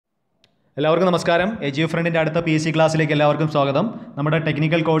എല്ലാവർക്കും നമസ്കാരം. EDU-FRIEND അടുത്ത PSC ക്ലാസ്സിലേക്ക് എല്ലാവർക്കും സ്വാഗതം. നമ്മുടെ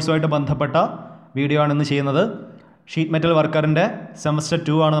ടെക്നിക്കൽ കോഴ്സുമായിട്ട് ബന്ധപ്പെട്ട വീഡിയോ ആണ് ഇന്ന് ചെയ്യുന്നത്. ഷീറ്റ് മെറ്റൽ വർക്കറിൻ്റെ സെമസ്റ്റർ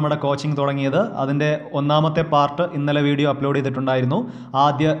 2 ആണ് നമ്മുടെ കോച്ചിങ് തുടങ്ങിയത്. അതിൻ്റെ ഒന്നാമത്തെ പാർട്ട് ഇന്നലെ വീഡിയോ അപ്ലോഡ് ചെയ്തിട്ടുണ്ടായിരുന്നു.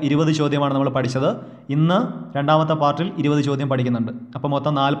 ആദ്യ 20 ചോദ്യമാണ് നമ്മൾ പഠിച്ചത്. ഇന്ന് രണ്ടാമത്തെ പാർട്ടിൽ 20 ചോദ്യം പഠിക്കുന്നുണ്ട്. അപ്പോൾ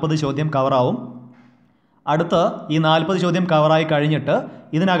മൊത്തം 40 ചോദ്യം കവറാവും. അടുത്ത ഈ 40 ചോദ്യം കവറായി കഴിഞ്ഞിട്ട്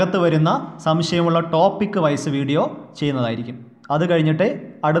ഇതിനകത്ത് വരുന്ന സംശയമുള്ള ടോപ്പിക് വൈസ് വീഡിയോ ചെയ്യുന്നതായിരിക്കും. അത് കഴിഞ്ഞിട്ട്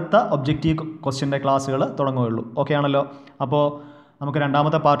അടുത്ത ഒബ്ജക്റ്റീവ് ക്വസ്റ്റ്യൻ്റെ ക്ലാസ്സുകൾ തുടങ്ങുകയുള്ളൂ. ഓക്കെ ആണല്ലോ? അപ്പോൾ നമുക്ക്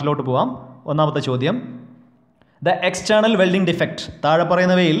രണ്ടാമത്തെ പാർട്ടിലോട്ട് പോകാം. ഒന്നാമത്തെ ചോദ്യം, ദ എക്സ്റ്റേണൽ വെൽഡിംഗ് ഡിഫക്റ്റ്. താഴെ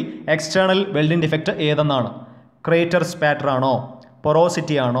പറയുന്നവയിൽ external welding defect ഏതെന്നാണ്? Crater spatter ആണോ,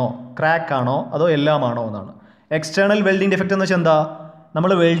 പൊറോസിറ്റി ആണോ, ക്രാക്ക് ആണോ, അതോ എല്ലാമാണോ എന്നാണ്. എക്സ്റ്റേണൽ വെൽഡിംഗ് ഡിഫക്റ്റ് എന്ന് വെച്ചാൽ എന്താ?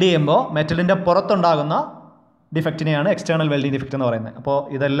 നമ്മൾ വെൽഡ് ചെയ്യുമ്പോൾ മെറ്റലിൻ്റെ പുറത്തുണ്ടാകുന്ന ഡിഫക്റ്റിനെയാണ് എക്സ്റ്റേണൽ വെൽഡിംഗ് ഡിഫക്റ്റ് എന്ന് പറയുന്നത്. അപ്പോൾ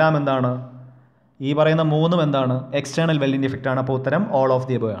ഇതെല്ലാം എന്താണ്? ഈ പറയുന്ന മൂന്നും എന്താണ്? എക്സ്റ്റേണൽ വെൽഡിംഗ് ഡിഫക്റ്റ് ആണ്. അപ്പോൾ ഉത്തരം ഓൾ ഓഫ്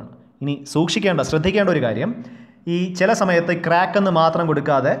ദി എബോവ് ആണ്. ഇനി ശ്രദ്ധിക്കേണ്ട ഒരു കാര്യം, ഈ ചില സമയത്ത് ക്രാക്ക് എന്ന് മാത്രം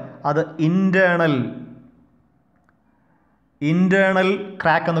കൊടുക്കാതെ അത് ഇൻറ്റേർണൽ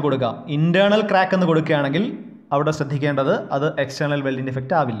ക്രാക്ക് എന്ന് കൊടുക്കാം. ഇൻറ്റേർണൽ ക്രാക്ക് എന്ന് കൊടുക്കുകയാണെങ്കിൽ അവിടെ ശ്രദ്ധിക്കേണ്ടത് അത് എക്സ്റ്റേണൽ വെൽഡിംഗ്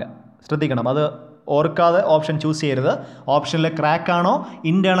ഡിഫക്റ്റ് ആവില്ല. ശ്രദ്ധിക്കണം, അത് ഓർക്കാതെ ഓപ്ഷൻ ചൂസ് ചെയ്യരുത്. ഓപ്ഷനിൽ ക്രാക്ക് ആണോ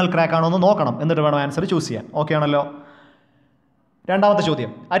ഇൻറ്റേർണൽ ക്രാക്ക് ആണോ എന്ന് നോക്കണം, എന്നിട്ട് വേണം ആൻസർ ചൂസ് ചെയ്യാൻ. ഓക്കെ ആണല്ലോ? രണ്ടാമത്തെ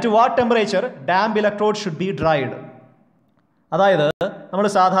ചോദ്യം, at what temperature damp electrode should be dried. അതായത് നമ്മൾ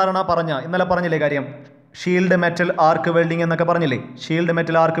സാധാരണ ഇന്നലെ പറഞ്ഞില്ലേ കാര്യം, ഷീൽഡ് മെറ്റൽ ആർക്ക് വെൽഡിംഗ് എന്നൊക്കെ പറഞ്ഞില്ലേ,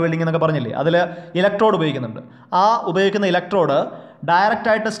 അതിൽ ഇലക്ട്രോഡ് ഉപയോഗിക്കുന്നുണ്ട്. ആ ഉപയോഗിക്കുന്ന ഇലക്ട്രോഡ്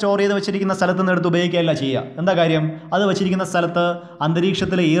ഡയറക്റ്റായിട്ട് സ്റ്റോർ ചെയ്ത് വെച്ചിരിക്കുന്ന സ്ഥലത്ത് നിന്ന് എടുത്ത് ഉപയോഗിക്കുകയല്ല ചെയ്യുക. എന്താ കാര്യം? അത് വെച്ചിരിക്കുന്ന സ്ഥലത്ത്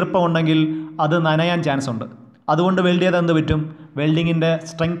അന്തരീക്ഷത്തിൽ ഈർപ്പം ഉണ്ടെങ്കിൽ അത് നനയാൻ ചാൻസ് ഉണ്ട്. അതുകൊണ്ട് വെൽഡ് ചെയ്ത് എന്ത് പറ്റും? വെൽഡിങ്ങിൻ്റെ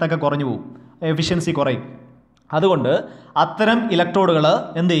സ്ട്രെങ്ത് ഒക്കെ കുറഞ്ഞു പോകും, എഫിഷ്യൻസി കുറയും. അതുകൊണ്ട് അത്തരം ഇലക്ട്രോഡുകൾ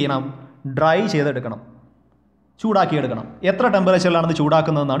എന്ത് ചെയ്യണം? ഡ്രൈ ചെയ്തെടുക്കണം, ചൂടാക്കിയെടുക്കണം. എത്ര ടെമ്പറേച്ചറിലാണ്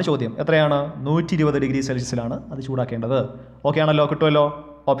ചൂടാക്കുന്നതെന്നാണ് ചോദ്യം. എത്രയാണ്? 120 ഡിഗ്രി സെൽഷ്യസിലാണ് അത് ചൂടാക്കേണ്ടത്. ഓക്കെ ആണല്ലോ? കിട്ടുമല്ലോ?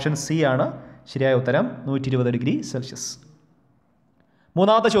 ഓപ്ഷൻ സി ആണ് ശരിയായ ഉത്തരം, 120 ഡിഗ്രി സെൽഷ്യസ്.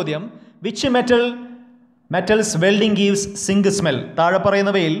 മൂന്നാമത്തെ ചോദ്യം, which metals welding gives zinc smell. താഴെ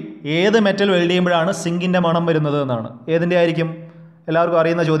പറയുന്നവയിൽ ഏത് മെറ്റൽ വെൽഡ് ചെയ്യുമ്പോഴാണ് സിങ്കിൻ്റെ മണം വരുന്നത് എന്നാണ്. ഏതിൻ്റെ ആയിരിക്കും? എല്ലാവർക്കും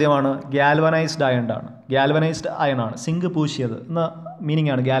അറിയുന്ന ചോദ്യമാണ്. ഗാൽവനൈസ്ഡ് അയൺ ആണ്. സിങ്ക് പൂശിയത് എന്ന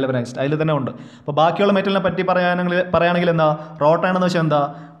മീനിങ് ആണ് ഗാൽവനൈസ്ഡ്, അതിൽ തന്നെ ഉണ്ട്. അപ്പോൾ ബാക്കിയുള്ള മെറ്റലിനെ പറ്റി പറയുകയാണെങ്കിൽ എന്താ? റോട്ട് അയൺ എന്ന് വെച്ചാൽ എന്താ?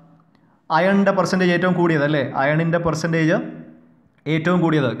 അയണിൻ്റെ പെർസെൻറ്റേജ് ഏറ്റവും കൂടിയത് അല്ലേ? അയണിൻ്റെ പെർസെൻറ്റേജ് ഏറ്റവും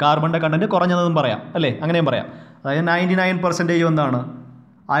കൂടിയത്, കാർബണിൻ്റെ കണ്ടൻറ്റ് കുറഞ്ഞതെന്നും പറയാം അല്ലേ? അങ്ങനെയും പറയാം. അതായത് 99% എന്താണ്?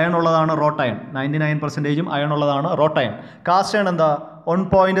 അയൺ ഉള്ളതാണ് റോട്ട് അയൺ. 99% അയൺ ഉള്ളതാണ് റോട്ട് അയൺ. കാസ്റ്റ് അയൺ എന്താ?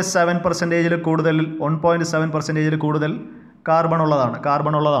 1.7% കൂടുതൽ കാർബൺ ഉള്ളതാണ്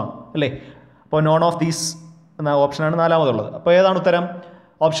അല്ലേ? അപ്പോൾ നോൺ ഓഫ് ദീസ് എന്ന ഓപ്ഷനാണ് നാലാമതുള്ളത്. അപ്പോൾ ഏതാണ് ഉത്തരം?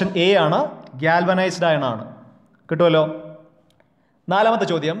 ഓപ്ഷൻ എ ആണ്, ഗാൽവനൈസ്ഡ് അയൺ ആണ്. കിട്ടുമല്ലോ? നാലാമത്തെ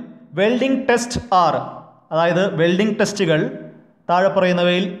ചോദ്യം, വെൽഡിംഗ് ടെസ്റ്റ് ആർ. അതായത് വെൽഡിംഗ് ടെസ്റ്റുകൾ താഴെ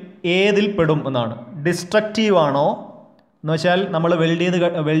പറയുന്നവയിൽ ഏതിൽ പെടും എന്നാണ്. ഡിസ്ട്രക്റ്റീവ് ആണോ എന്ന് വെച്ചാൽ നമ്മൾ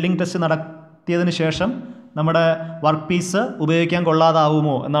വെൽഡിംഗ് ടെസ്റ്റ് നടത്തിയതിന് ശേഷം നമ്മുടെ വർക്ക് പീസ് ഉപയോഗിക്കാൻ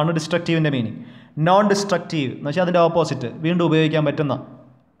കൊള്ളാതാവുമോ എന്നാണ് ഡിസ്ട്രക്റ്റീവിൻ്റെ മീനിങ്. നോൺ ഡിസ്ട്രക്റ്റീവ് എന്ന് വെച്ചാൽ അതിൻ്റെ ഓപ്പോസിറ്റ്, വീണ്ടും ഉപയോഗിക്കാൻ പറ്റുന്ന.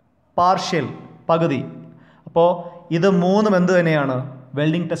 പാർഷ്യൽ, പകുതി. അപ്പോൾ ഇത് മൂന്നും എന്ത് തന്നെയാണ്?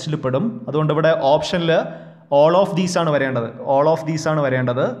 വെൽഡിംഗ് ടെസ്റ്റിൽ പെടും. അതുകൊണ്ട് ഇവിടെ ഓപ്ഷനിൽ ഓൾ ഓഫ് ദീസ് ആണ് വരേണ്ടത്.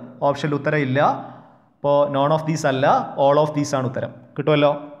 ഓപ്ഷനിൽ ഉത്തരം ഇല്ല. അപ്പോൾ നോൺ ഓഫ് ദീസ് അല്ല, ഓൾ ഓഫ് ദീസ് ആണ് ഉത്തരം.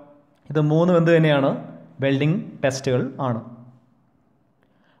 കിട്ടുമല്ലോ? ഇത് മൂന്നും എന്ത് തന്നെയാണ്? വെൽഡിംഗ് ടെസ്റ്റുകൾ ആണ്.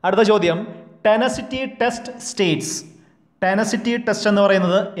 അടുത്ത ചോദ്യം, tenacity test States. Tenacity test എന്ന്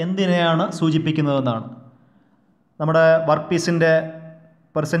പറയുന്നത് എന്തിനെയാണ് സൂചിപ്പിക്കുന്നതെന്നാണ്. നമ്മുടെ വർക്ക് പീസിൻ്റെ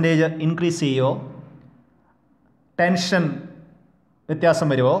പെർസെൻറ്റേജ് ഇൻക്രീസ് ചെയ്യുമോ, ടെൻഷൻ വ്യത്യാസം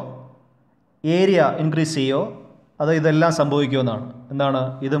വരുമോ, ഏരിയ ഇൻക്രീസ് ചെയ്യുമോ, അത് ഇതെല്ലാം സംഭവിക്കുമെന്നാണ്. എന്താണ്?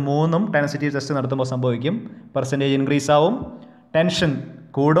 ഇത് മൂന്നും ടെനസിറ്റി ടെസ്റ്റ് നടത്തുമ്പോൾ സംഭവിക്കും. പെർസെൻറ്റേജ് ഇൻക്രീസ് ആവും, ടെൻഷൻ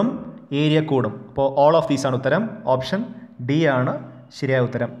കൂടും, ഏരിയ കൂടും. അപ്പോൾ ഓൾ ഓഫ് ദീസ് ആണ് ഉത്തരം. ഓപ്ഷൻ ഡി ആണ് ശരിയായ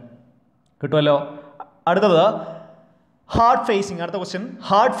ഉത്തരം. കിട്ടുമല്ലോ? അടുത്തത് ഹാർഡ് ഫേസിങ്. അടുത്ത question,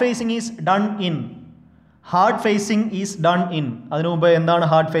 hard phasing is done in. അതിനു മുമ്പ് എന്താണ്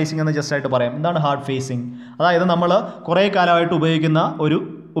ഹാർഡ് ഫേസിങ് എന്ന് ജസ്റ്റ് ആയിട്ട് പറയാം. എന്താണ് ഹാർഡ് ഫേസിങ്? അതായത് നമ്മൾ കുറേ കാലമായിട്ട് ഉപയോഗിക്കുന്ന ഒരു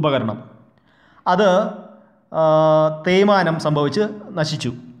ഉപകരണം, അത് തേയ്മാനം സംഭവിച്ച്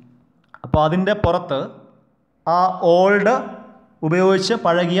നശിച്ചു. അപ്പോൾ അതിൻ്റെ പുറത്ത് ആ ഉപയോഗിച്ച്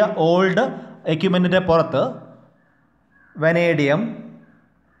പഴകിയ ഓൾഡ് എക്യുപ്മെൻറ്റിൻ്റെ പുറത്ത് വനേഡിയം,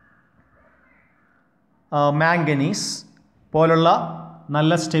 മാംഗനീസ് പോലുള്ള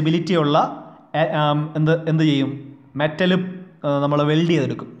നല്ല സ്റ്റെബിലിറ്റിയുള്ള എന്ത് ചെയ്യും? മെറ്റൽ നമ്മൾ വെൽഡ്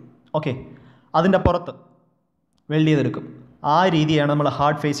ചെയ്തെടുക്കും. ഓക്കെ, അതിൻ്റെ പുറത്ത് വെൽഡ് ചെയ്തെടുക്കും. ആ രീതിയാണ് നമ്മൾ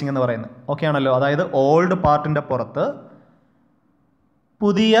ഹാർഡ് ഫേസിങ് എന്ന് പറയുന്നത്. ഓക്കെ ആണല്ലോ? അതായത് ഓൾഡ് പാർട്ടിൻ്റെ പുറത്ത്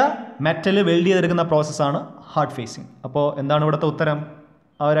പുതിയ മെറ്റൽ വെൽഡ് ചെയ്തെടുക്കുന്ന പ്രോസസ്സാണ് ഹാർഡ് ഫേസിങ്. അപ്പോൾ എന്താണ് ഇവിടുത്തെ ഉത്തരം?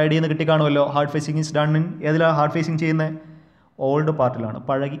 ആ ഒരു ഐഡിയ കിട്ടി കാണുമല്ലോ. Hard phasing is done in ഏതിലാണ് ഹാർഡ് ഫേസിങ് ചെയ്യുന്നത്? ഓൾഡ് പാർട്ടിലാണ്,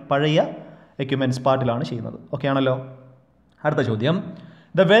 പഴയ എക്യുപ്മെൻറ്റ്സ് പാർട്ടിലാണ് ചെയ്യുന്നത്. ഓക്കെ ആണല്ലോ. അടുത്ത ചോദ്യം,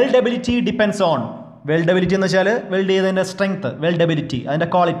 the weldability depends on. Weldability എന്ന് വെച്ചാൽ വെൽഡ് ചെയ്തതിൻ്റെ സ്ട്രെങ്ത്, വെൽഡബിലിറ്റി അതിൻ്റെ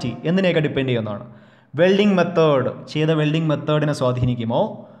ക്വാളിറ്റി എന്നിനെയൊക്കെ ഡിപ്പെൻഡ് ചെയ്യുന്നതാണ്. വെൽഡിംഗ് മെത്തേഡ്, ചെയ്ത വെൽഡിംഗ് മെത്തേഡിനെ സ്വാധീനിക്കുമോ?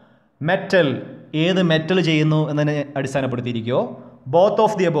 മെറ്റൽ, ഏത് മെറ്റൽ ചെയ്യുന്നു എന്നതിനെ അടിസ്ഥാനപ്പെടുത്തിയിരിക്കുമോ? ബോത്ത്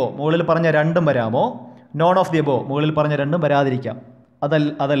ഓഫ് ദി എബോ, മുകളിൽ പറഞ്ഞ രണ്ടും വരാമോ? നോൺ ഓഫ് ദി എബോ, മുകളിൽ പറഞ്ഞ രണ്ടും വരാതിരിക്കാം.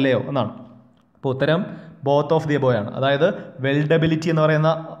 അതല്ലയോ എന്നാണ്. അപ്പോൾ ഉത്തരം ബോത്ത് ഓഫ് ദി എബോയാണ്. അതായത് വെൽഡബിലിറ്റി എന്ന് പറയുന്ന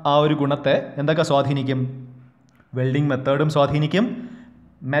ആ ഒരു ഗുണത്തെ എന്തൊക്കെ സ്വാധീനിക്കും? വെൽഡിംഗ് മെത്തേഡും സ്വാധീനിക്കും,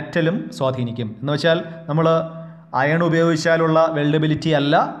 മെറ്റലും സ്വാധീനിക്കും. എന്ന് വെച്ചാൽ നമ്മൾ അയൺ ഉപയോഗിച്ചാലുള്ള വെൽഡബിലിറ്റി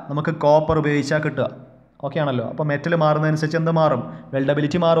അല്ല നമുക്ക് കോപ്പർ ഉപയോഗിച്ചാൽ കിട്ടുക. ഓക്കെ ആണല്ലോ. അപ്പോൾ മെറ്റൽ മാറുന്നതനുസരിച്ച് എന്ത് മാറും?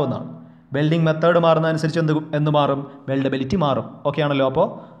 വെൽഡബിലിറ്റി മാറുമെന്നാണ്. വെൽഡിംഗ് മെത്തേഡ് മാറുന്നതനുസരിച്ച് എന്ത് മാറും? വെൽഡബിലിറ്റി മാറും. ഓക്കെ ആണല്ലോ. അപ്പോൾ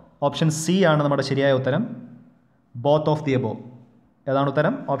ഓപ്ഷൻ സി ആണ് നമ്മുടെ ശരിയായ ഉത്തരം, ബോത്ത് ഓഫ് ദി എബോ. ഏതാണ്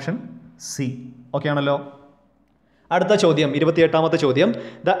ഉത്തരം? Option C. ഓക്കെ ആണല്ലോ. അടുത്ത ചോദ്യം, 28ാമത്തെ ചോദ്യം,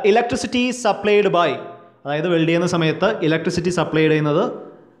 ദ ഇലക്ട്രിസിറ്റി സപ്ലൈഡ് ബൈ, അതായത് വെൽഡ് ചെയ്യുന്ന സമയത്ത് ഇലക്ട്രിസിറ്റി സപ്ലൈ ചെയ്യുന്നത്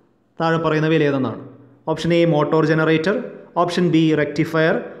താഴെ പറയുന്നവയിൽ ഏതെന്നാണ്? Option A motor generator, option B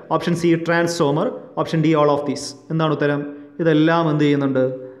rectifier, option C transformer, option D all of these. എന്താണ് ഉത്തരം? ഇതെല്ലാം എന്ത് ചെയ്യുന്നുണ്ട്?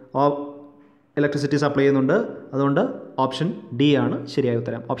 ഇലക്ട്രിസിറ്റി സപ്ലൈ ചെയ്യുന്നുണ്ട്. അതുകൊണ്ട് ഓപ്ഷൻ ഡി ആണ് ശരിയായ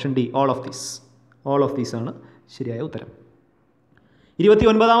ഉത്തരം. Option D, all of these. All of these ആണ് ശരിയായ ഉത്തരം.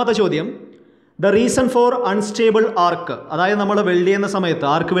 29ാമത്തെ ചോദ്യം, ദ റീസൺ ഫോർ അൺസ്റ്റേബിൾ ആർക്ക്, അതായത് നമ്മൾ വെൽഡ് ചെയ്യുന്ന സമയത്ത്,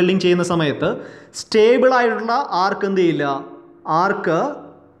 ആർക്ക് വെൽഡിങ് ചെയ്യുന്ന സമയത്ത് സ്റ്റേബിൾ ആയിട്ടുള്ള ആർക്ക് എന്ത് ചെയ്യില്ല? ആർക്ക്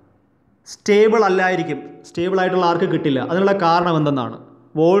സ്റ്റേബിൾ അല്ലായിരിക്കും. സ്റ്റേബിൾ ആയിട്ടുള്ള ആർക്ക് കിട്ടില്ല. അതിനുള്ള കാരണം എന്തെന്നാണ്?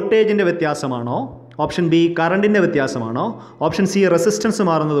 വോൾട്ടേജിൻ്റെ വ്യത്യാസമാണോ? Option B കറണ്ടിൻ്റെ വ്യത്യാസമാണോ? Option C resistance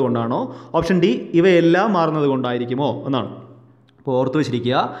മാറുന്നത് കൊണ്ടാണോ? ഓപ്ഷൻ ഡി ഇവയെല്ലാം മാറുന്നത് കൊണ്ടായിരിക്കുമോ എന്നാണ്. അപ്പോൾ ഓർത്ത്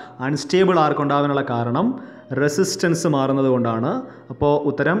വെച്ചിരിക്കുക, അൺസ്റ്റേബിൾ ആർക്ക് ഉണ്ടാകാനുള്ള കാരണം റെസിസ്റ്റൻസ് മാറുന്നത് കൊണ്ടാണ്. അപ്പോൾ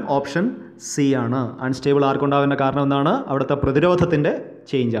ഉത്തരം ഓപ്ഷൻ സി ആണ്. അൺസ്റ്റേബിൾ ആർക്ക് ഉണ്ടാകാനുള്ള കാരണം എന്താണ്? അവിടുത്തെ പ്രതിരോധത്തിൻ്റെ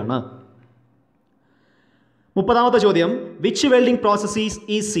ചേഞ്ചാണ്. 30ാമത്തെ ചോദ്യം, which welding process is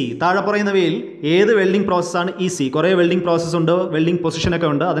easy? താഴെ പറയുന്നവയിൽ ഏത് വെൽഡിംഗ് പ്രോസസ്സാണ് ഈസി? കുറേ വെൽഡിംഗ് പ്രോസസ്സ് ഉണ്ട്, വെൽഡിംഗ് പൊസിഷനൊക്കെ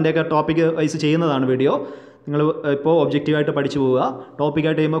ഉണ്ട്. അതിൻ്റെയൊക്കെ ടോപ്പിക് വൈസ് ചെയ്യുന്നതാണ് വീഡിയോ. നിങ്ങൾ ഇപ്പോൾ ഒബ്ജക്റ്റീവായിട്ട് പഠിച്ചു പോവുക.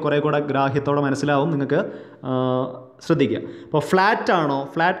 ടോപ്പിക്കായിട്ട് ചെയ്യുമ്പോൾ കുറേ കൂടെ ഗ്രാഹ്യത്തോടെ മനസ്സിലാവും. നിങ്ങൾക്ക് ശ്രദ്ധിക്കുക. അപ്പോൾ ഫ്ലാറ്റ് ആണോ?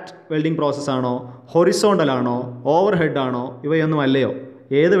 Flat welding പ്രോസസ്സാണോ? ഹൊറിസോണ്ടൽ ആണോ? ഓവർ ഹെഡ് ആണോ? ഇവയൊന്നും അല്ലയോ?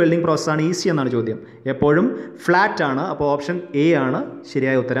 ഏത് വെൽഡിംഗ് പ്രോസസ്സാണ് ഈസി എന്നാണ് ചോദ്യം. എപ്പോഴും ഫ്ലാറ്റ് ആണ്. അപ്പോൾ ഓപ്ഷൻ എ ആണ്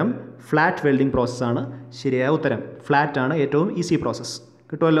ശരിയായ ഉത്തരം. ഫ്ലാറ്റ് വെൽഡിംഗ് പ്രോസസ്സാണ് ശരിയായ ഉത്തരം. ഫ്ലാറ്റ് ആണ് ഏറ്റവും ഈസി പ്രോസസ്സ്.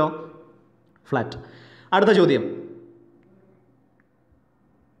 കിട്ടുമല്ലോ, ഫ്ലാറ്റ്. അടുത്ത ചോദ്യം,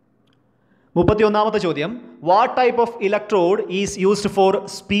 31ാമത്തെ ചോദ്യം, what type of electrode is used for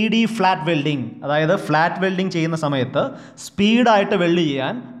speedy flat welding? അതായത് ഫ്ലാറ്റ് വെൽഡിംഗ് ചെയ്യുന്ന സമയത്ത് സ്പീഡായിട്ട് വെൽഡ്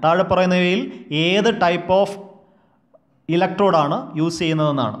ചെയ്യാൻ താഴെ പറയുന്നവയിൽ ഏത് ടൈപ്പ് ഓഫ് ഇലക്ട്രോഡാണ് യൂസ്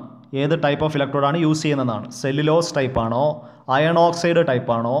ചെയ്യുന്നതെന്നാണ്. ഏത് type of ഇലക്ട്രോഡാണ് use ചെയ്യുന്നതെന്നാണ്? Cellulose ടൈപ്പാണോ? Iron oxide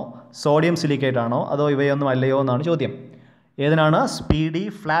ടൈപ്പാണോ? Sodium silicate ആണോ? അതോ ഇവയൊന്നും അല്ലയോ എന്നാണ് ചോദ്യം. ഏതിനാണ് സ്പീഡി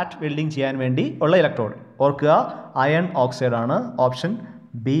ഫ്ലാറ്റ് വെൽഡിംഗ് ചെയ്യാൻ വേണ്ടി ഉള്ള ഇലക്ട്രോഡ്? ഓർക്കുക, അയൺ ഓക്സൈഡ് ആണ്. ഓപ്ഷൻ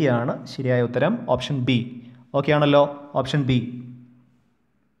ബി ആണ് ശരിയായ ഉത്തരം. Option B. ഓക്കെ ആണല്ലോ. Option B.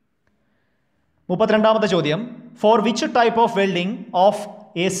 32ാമത്തെ ചോദ്യം, four which type of welding of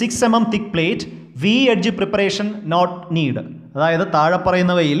A 6 mm thick plate V edge preparation not need? അതായത് താഴെ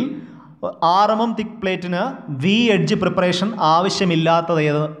പറയുന്നവയിൽ 6 mm തിക് പ്ലേറ്റിന് V edge preparation ആവശ്യമില്ലാത്തത്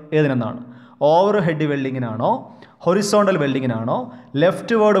ഏതിനെന്നാണ്? Over head വെൽഡിങ്ങിനാണോ? Horizontal വെൽഡിങ്ങിനാണോ?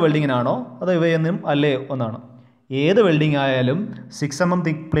 Left word വെൽഡിങ്ങിനാണോ? അതോ ഇവയൊന്നും അല്ലേ എന്നാണ്. ഏത് വെൽഡിംഗ് ആയാലും 6 mm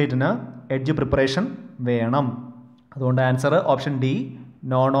തിക് പ്ലേറ്റിന് എഡ്ജ് പ്രിപ്പറേഷൻ വേണം. അതുകൊണ്ട് answer option D,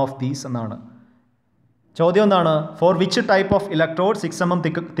 non of these എന്നാണ്. ചോദ്യം എന്താണ്? Four which type of electrode 6 mm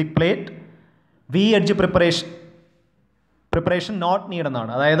thick plate V edge preparation not need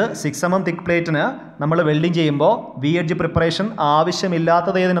എന്നാണ്. അതായത് 6 mm തിക് പ്ലേറ്റിന് നമ്മൾ വെൽഡിങ് ചെയ്യുമ്പോൾ വി എഡ്ജ് പ്രിപ്പറേഷൻ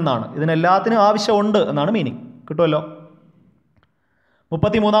ആവശ്യമില്ലാത്തത് ഏതിനെന്നാണ്? ഇതിനെല്ലാത്തിനും ആവശ്യമുണ്ട് എന്നാണ് മീനിങ്. കിട്ടുമല്ലോ.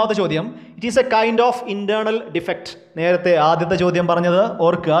 33ാമത്തെ ചോദ്യം, it is A kind of internal defect. നേരത്തെ ആദ്യത്തെ ചോദ്യം പറഞ്ഞത്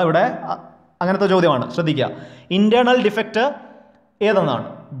ഓർക്കുക, ഇവിടെ അങ്ങനത്തെ ചോദ്യമാണ്, ശ്രദ്ധിക്കുക. Internal defect ഏതെന്നാണ്?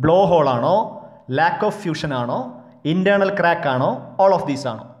 ബ്ലോ ഹോൾ ആണോ? ലാക്ക് ഓഫ് ഫ്യൂഷൻ ആണോ? ഇൻറ്റേർണൽ ക്രാക്ക് ആണോ? ഓൾ ഓഫ് ദീസ്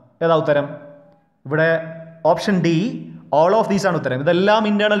ആണോ? ഏതാ ഉത്തരം? ഇവിടെ option D, all of these ആണ് ഉത്തരം. ഇതെല്ലാം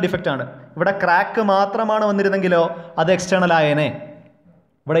ഇൻറ്റേർണൽ ഡിഫക്റ്റ് ആണ്. ഇവിടെ ക്രാക്ക് മാത്രമാണ് വന്നിരുന്നെങ്കിലോ അത് എക്സ്റ്റേണൽ ആയേനെ.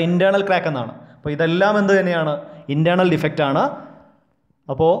 ഇവിടെ ഇൻറ്റേർണൽ ക്രാക്ക് എന്നാണ്. അപ്പോൾ ഇതെല്ലാം എന്ത് തന്നെയാണ്? ഇൻറ്റേർണൽ ഡിഫക്റ്റ് ആണ്.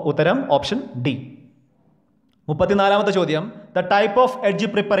 അപ്പോൾ ഉത്തരം ഓപ്ഷൻ ഡി. 34ാമത്തെ ചോദ്യം, the type of edge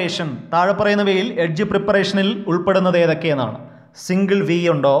preparation. താഴെ പറയുന്നവയിൽ എഡ്ജ് പ്രിപ്പറേഷനിൽ ഉൾപ്പെടുന്നത് ഏതൊക്കെയെന്നാണ്? സിംഗിൾ വി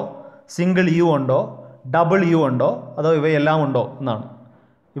ഉണ്ടോ? സിംഗിൾ യു ഉണ്ടോ? ഡബിൾ യു ഉണ്ടോ? അതോ ഇവയെല്ലാം ഉണ്ടോ എന്നാണ്.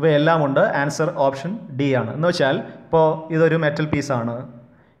 ഇവയെല്ലാം ഉണ്ട്. ആൻസർ ഓപ്ഷൻ ഡി ആണ്. എന്ന് വെച്ചാൽ ഇപ്പോൾ ഇതൊരു മെറ്റൽ പീസാണ്,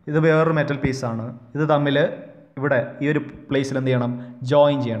 ഇത് വേറൊരു മെറ്റൽ പീസാണ്, ഇത് തമ്മിൽ ഇവിടെ ഈ ഒരു പ്ലേസിൽ എന്ത് ചെയ്യണം?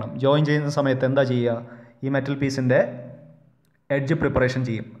 ജോയിൻ ചെയ്യണം. ജോയിൻ ചെയ്യുന്ന സമയത്ത് എന്താ ചെയ്യുക? ഈ മെറ്റൽ പീസിൻ്റെ എഡ്ജ് പ്രിപ്പറേഷൻ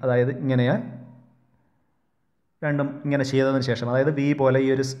ചെയ്യും. അതായത് ഇങ്ങനെ രണ്ടും ഇങ്ങനെ ചെയ്തതിന് ശേഷം, അതായത് വി പോലെ ഈ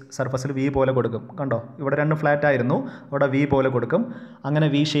ഒരു സർഫസിൽ വി പോലെ കൊടുക്കും. കണ്ടോ, ഇവിടെ രണ്ടും ഫ്ലാറ്റ് ആയിരുന്നു, അവിടെ വി പോലെ കൊടുക്കും. അങ്ങനെ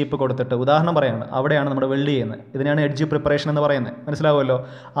വി ഷേപ്പ് കൊടുത്തിട്ട്, ഉദാഹരണം പറയാണ്, അവിടെയാണ് നമ്മൾ വെൽഡ് ചെയ്യുന്നത്. ഇതിനാണ് എഡ്ജ് പ്രിപ്പറേഷൻ എന്ന് പറയുന്നത്. മനസ്സിലാവുമല്ലോ?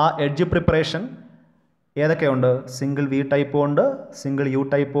 ആ എഡ്ജ് പ്രിപ്പറേഷൻ ഏതൊക്കെയുണ്ട്? സിംഗിൾ വി ടൈപ്പും ഉണ്ട്, സിംഗിൾ യു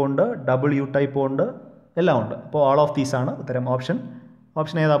ടൈപ്പും ഉണ്ട്, ഡബിൾ യു ടൈപ്പും ഉണ്ട്, എല്ലാം ഉണ്ട്. അപ്പോൾ ഓൾ ഓഫ് ദീസ് ആണ് ഉത്തരം.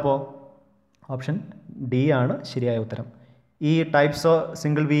 ഓപ്ഷൻ ഏതാ? അപ്പോൾ ഓപ്ഷൻ ഡി ആണ് ശരിയായ ഉത്തരം. ഈ ടൈപ്സ്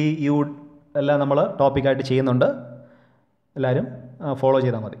സിംഗിൾ വി യു എല്ലാം നമ്മൾ ടോപ്പിക്കായിട്ട് ചെയ്യുന്നുണ്ട്. എല്ലാവരും ഫോളോ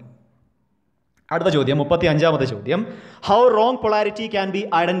ചെയ്താൽ മതി. അടുത്ത ചോദ്യം, 35ാമത്തെ ചോദ്യം. How wrong polarity can be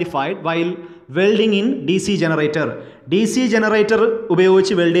identified while welding in DC generator? DC generator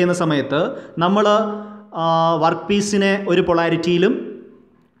ഉപയോഗിച്ച് വെൽഡ് ചെയ്യുന്ന സമയത്ത് നമ്മൾ വർക്ക് പീസിനെ ഒരു പൊളാരിറ്റിയിലും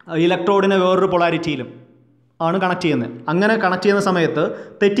ഇലക്ട്രോഡിനെ വേറൊരു പൊളാരിറ്റിയിലും ആണ് കണക്ട് ചെയ്യുന്നത്. അങ്ങനെ കണക്ട് ചെയ്യുന്ന സമയത്ത്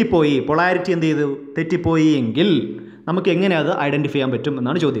തെറ്റിപ്പോയി, പൊളാരിറ്റി എന്ത് ചെയ്തു? തെറ്റിപ്പോയി എങ്കിൽ നമുക്ക് എങ്ങനെ അത് ഐഡൻറ്റിഫൈ ചെയ്യാൻ പറ്റും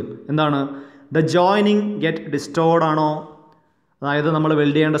എന്നാണ് ചോദ്യം. എന്താണ്? ദ ജോയിനിങ് ഗെറ്റ് ഡിസ്റ്റോർഡ് ആണോ? അതായത് നമ്മൾ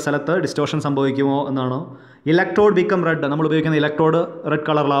വെൽഡ് ചെയ്യേണ്ട സ്ഥലത്ത് ഡിസ്റ്റോർഷൻ സംഭവിക്കുമോ എന്നാണോ? ഇലക്ട്രോഡ് ബിക്കം റെഡ്, നമ്മൾ ഉപയോഗിക്കുന്ന ഇലക്ട്രോഡ് റെഡ്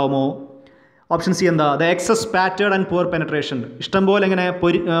കളറിലാവുമോ? ഓപ്ഷൻ സി എന്താ? The excess പാറ്റേർഡ് and poor penetration, ഇഷ്ടംപോലെ ഇങ്ങനെ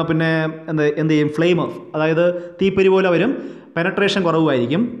പിന്നെ എന്ത് ചെയ്യും? ഫ്ലെയിം ഓഫ്, അതായത് തീപ്പൊരി പോലെ വരും, പെനട്രേഷൻ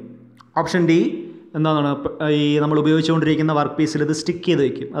കുറവായിരിക്കും. ഓപ്ഷൻ ഡി എന്താണ്? ഈ നമ്മൾ ഉപയോഗിച്ചുകൊണ്ടിരിക്കുന്ന വർക്ക് പീസിൽ ഇത് സ്റ്റിക്ക് ചെയ്ത്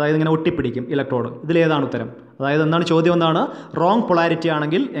വയ്ക്കും, അതായത് ഇങ്ങനെ ഒട്ടിപ്പിടിക്കും ഇലക്ട്രോഡ്. ഇതിലേതാണ് ഉത്തരം? അതായത് എന്താണ് ചോദ്യം? എന്താണ്? റോങ് പൊളാരിറ്റി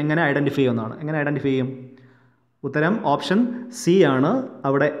ആണെങ്കിൽ എങ്ങനെ ഐഡൻറ്റിഫൈ ചെയ്യുമെന്നാണ്. എങ്ങനെ ഐഡൻറ്റിഫൈ ചെയ്യും? ഉത്തരം ഓപ്ഷൻ സി ആണ്.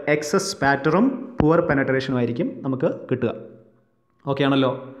 അവിടെ എക്സസ് പാറ്ററും പുവർ പെനട്രേഷനും ആയിരിക്കും നമുക്ക് കിട്ടുക. ഓക്കെ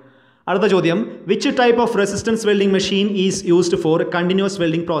ആണല്ലോ? അടുത്ത ചോദ്യം, which type of resistance welding machine is used for continuous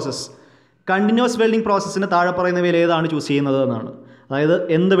welding process? Continuous welding പ്രോസസ്സിന് താഴെ പറയുന്നവയിൽ ഏതാണ് ചൂസ് ചെയ്യുന്നത് എന്നാണ്. അതായത്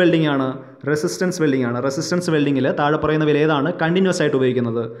എന്ത് വെൽഡിംഗ് ആണ്? റെസിസ്റ്റൻസ് വെൽഡിംഗ് ആണ്. റെസിസ്റ്റൻസ് വെൽഡിങ്ങിൽ താഴെ പറയുന്നവയിൽ ഏതാണ് കണ്ടിന്യൂസ് ആയിട്ട്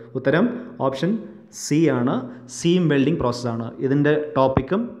ഉപയോഗിക്കുന്നത്? ഉത്തരം ഓപ്ഷൻ സി ആണ്. സീം വെൽഡിംഗ് പ്രോസസ്സാണ്. ഇതിൻ്റെ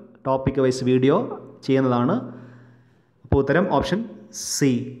ടോപ്പിക് വൈസ് വീഡിയോ ചെയ്യുന്നതാണ്. അപ്പോൾ ഉത്തരം ഓപ്ഷൻ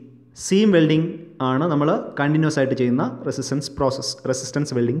സി. സീം വെൽഡിംഗ് ആണ് നമ്മൾ കണ്ടിന്യൂസ് ആയിട്ട് ചെയ്യുന്ന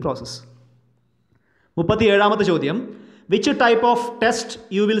റെസിസ്റ്റൻസ് വെൽഡിംഗ് പ്രോസസ്സ്. 37ാമത്തെ ചോദ്യം, which type of test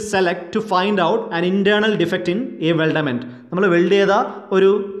you will select to find out an internal defect in A വെൽഡമെൻറ്റ്? നമ്മൾ വെൽഡ് ചെയ്ത ഒരു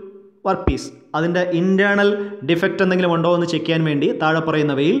വർക്ക് പീസ്, അതിൻ്റെ ഇൻറ്റേർണൽ ഡിഫക്റ്റ് എന്തെങ്കിലും ഉണ്ടോ എന്ന് ചെക്ക് ചെയ്യാൻ വേണ്ടി താഴെ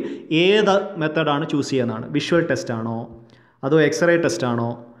പറയുന്നവയിൽ ഏത് മെത്തേഡാണ് ചൂസ് ചെയ്യുന്നതാണ്? വിഷ്വൽ ടെസ്റ്റ് ആണോ, അതോ എക്സ്റേ ടെസ്റ്റ് ആണോ,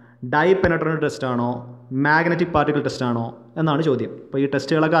 ഡൈ പെനട്രേറ്റഡ് ടെസ്റ്റ് ആണോ, മാഗ്നറ്റിക് പാർട്ടിക്കിൾ ടെസ്റ്റ് ആണോ എന്നാണ് ചോദ്യം. അപ്പോൾ ഈ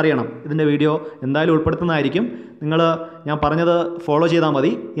ടെസ്റ്റുകളൊക്കെ അറിയണം. ഇതിൻ്റെ വീഡിയോ എന്തായാലും ഉൾപ്പെടുത്തുന്നതായിരിക്കും. ഞാൻ പറഞ്ഞത് ഫോളോ ചെയ്താൽ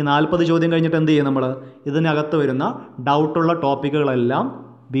മതി. ഈ 40 ചോദ്യം കഴിഞ്ഞിട്ട് എന്ത് ചെയ്യും? നമ്മൾ ഇതിനകത്ത് വരുന്ന ഡൗട്ടുള്ള ടോപ്പിക്കുകളെല്ലാം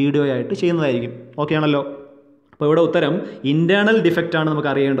വീഡിയോ ആയിട്ട് ചെയ്യുന്നതായിരിക്കും. ഓക്കെ ആണല്ലോ? അപ്പോൾ ഇവിടെ ഉത്തരം ഇൻറ്റേർണൽ ഡിഫക്റ്റാണ് നമുക്ക്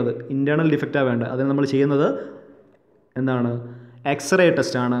അറിയേണ്ടത്. ഇൻറ്റേർണൽ ഡിഫക്റ്റാണ് വേണ്ടത്. അതിന് നമ്മൾ ചെയ്യുന്നത് എന്താണ്? എക്സ്റേ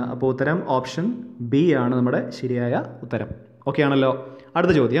ടെസ്റ്റാണ്. അപ്പോൾ ഉത്തരം ഓപ്ഷൻ ബി ആണ് നമ്മുടെ ശരിയായ ഉത്തരം. ഓക്കെ ആണല്ലോ?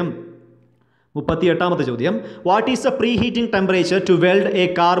 അടുത്ത ചോദ്യം, 38ാമത്തെ ചോദ്യം, what is the pre heating temperature to weld A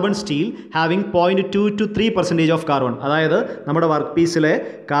carbon steel having 0.2 to 3% of carbon? അതായത് നമ്മുടെ വർക്ക് പീസിലെ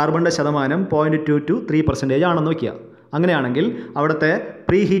കാർബണിൻ്റെ ശതമാനം 0.2 to 3% ആണെന്ന് വയ്ക്കുക. അങ്ങനെയാണെങ്കിൽ അവിടുത്തെ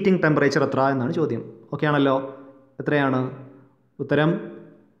പ്രീ ഹീറ്റിംഗ് ടെമ്പറേച്ചർ എത്ര എന്നാണ് ചോദ്യം. ഓക്കെ ആണല്ലോ? എത്രയാണ്? ഉത്തരം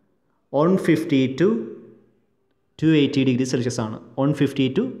 150 to 280 ഡിഗ്രി സെൽഷ്യസ് ആണ്. 150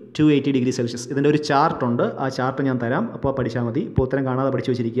 to 280 ഡിഗ്രി സെൽഷ്യസ്. ഇതിൻ്റെ ഒരു ചാർട്ടുണ്ട്, ആ ചാർട്ട് ഞാൻ തരാം, അപ്പോൾ പഠിച്ചാൽ മതി. ഇപ്പോൾ ഉത്തരം കാണാതെ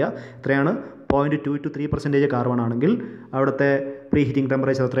പഠിച്ചു വെച്ചിരിക്കുക. എത്രയാണ്? 0.2 to 3% കാർബൺ ആണെങ്കിൽ അവിടുത്തെ പ്രീ ഹീറ്റിംഗ്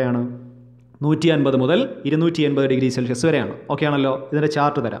ടെമ്പറേച്ചർ എത്രയാണ്? 150 മുതൽ 280 ഡിഗ്രി സെൽഷ്യസ് വരെയാണ്. ഓക്കെ ആണല്ലോ? ഇതിൻ്റെ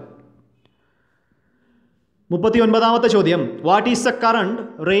ചാർട്ട് തരാം. 39ാമത്തെ ചോദ്യം, what is the current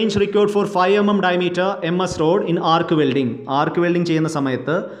range required for 5 mm diameter MS road in arc welding? Arc welding ചെയ്യുന്ന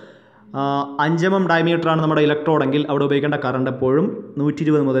സമയത്ത് 5 mm ഡയമീറ്ററാണ് നമ്മുടെ ഇലക്ട്രോഡെങ്കിൽ അവിടെ ഉപയോഗിക്കേണ്ട കറണ്ട് എപ്പോഴും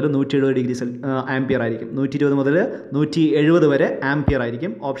 120 മുതൽ 170 ഡിഗ്രി ആംപിയർ ആയിരിക്കും. 120 മുതൽ 170 വരെ ആംപിയർ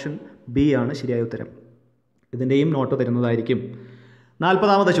ആയിരിക്കും. ഓപ്ഷൻ ബി ആണ് ശരിയായ ഉത്തരം. ഇതിൻ്റെയും നോട്ട് തരുന്നതായിരിക്കും.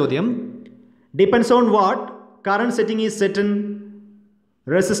 40ാമത്തെ ചോദ്യം, depends on what current setting is set in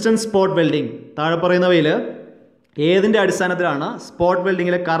resistance spot welding? താഴെ പറയുന്നവയിൽ ഏതിൻ്റെ അടിസ്ഥാനത്തിലാണ് സ്പോട്ട്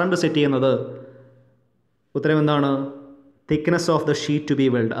വെൽഡിങ്ങിലെ കറണ്ട് സെറ്റ് ചെയ്യുന്നത്? ഉത്തരം എന്താണ്? Thickness of the sheet to B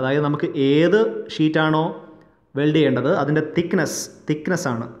weld. അതായത് നമുക്ക് ഏത് ഷീറ്റാണോ വെൽഡ് ചെയ്യേണ്ടത് അതിൻ്റെ തിക്നെസ്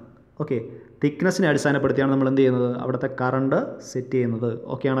ആണ്. ഓക്കെ, തിക്നെസ്സിനെ അടിസ്ഥാനപ്പെടുത്തിയാണ് നമ്മൾ എന്ത് ചെയ്യുന്നത്? അവിടുത്തെ കറണ്ട് സെറ്റ് ചെയ്യുന്നത്.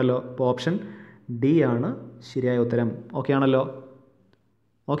 ഓക്കെ ആണല്ലോ? അപ്പോൾ ഓപ്ഷൻ ഡി ആണ് ശരിയായ ഉത്തരം. ഓക്കെ ആണല്ലോ?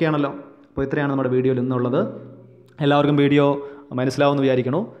 അപ്പോൾ ഇത്രയാണ് നമ്മുടെ വീഡിയോയിൽ നിന്നുള്ളത്. എല്ലാവർക്കും വീഡിയോ മനസ്സിലാവുമെന്ന്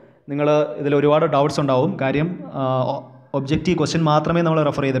വിചാരിക്കണു. നിങ്ങൾ ഇതിൽ ഒരുപാട് ഡൗട്ട്സ് ഉണ്ടാവും. കാര്യം ഒബ്ജക്റ്റീവ് ക്വസ്റ്റ്യൻ മാത്രമേ നമ്മൾ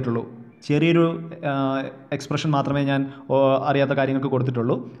റെഫർ ചെയ്തിട്ടുള്ളൂ. ചെറിയൊരു എക്സ്പ്രഷൻ മാത്രമേ ഞാൻ അറിയാത്ത കാര്യങ്ങൾക്ക്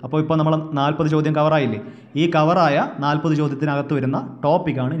കൊടുത്തിട്ടുള്ളൂ. അപ്പോൾ ഇപ്പോൾ നമ്മൾ 40 ചോദ്യം കവറായില്ലേ? ഈ കവറായ 40 ചോദ്യത്തിനകത്ത് വരുന്ന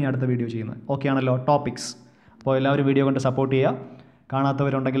ടോപ്പിക്കാണ് ഇനി അടുത്ത വീഡിയോ ചെയ്യുന്നത്. ഓക്കെ ആണല്ലോ? ടോപ്പിക്സ്. അപ്പോൾ എല്ലാവരും വീഡിയോ കൊണ്ട് സപ്പോർട്ട് ചെയ്യുക.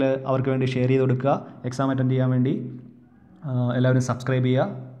 കാണാത്തവരുണ്ടെങ്കിൽ അവർക്ക് വേണ്ടി ഷെയർ ചെയ്ത് കൊടുക്കുക. എക്സാം അറ്റൻഡ് ചെയ്യാൻ വേണ്ടി എല്ലാവരും സബ്സ്ക്രൈബ് ചെയ്യുക.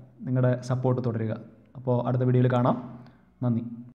 നിങ്ങളുടെ സപ്പോർട്ട് തുടരുക. അപ്പോൾ അടുത്ത വീഡിയോയിൽ കാണാം. നന്ദി.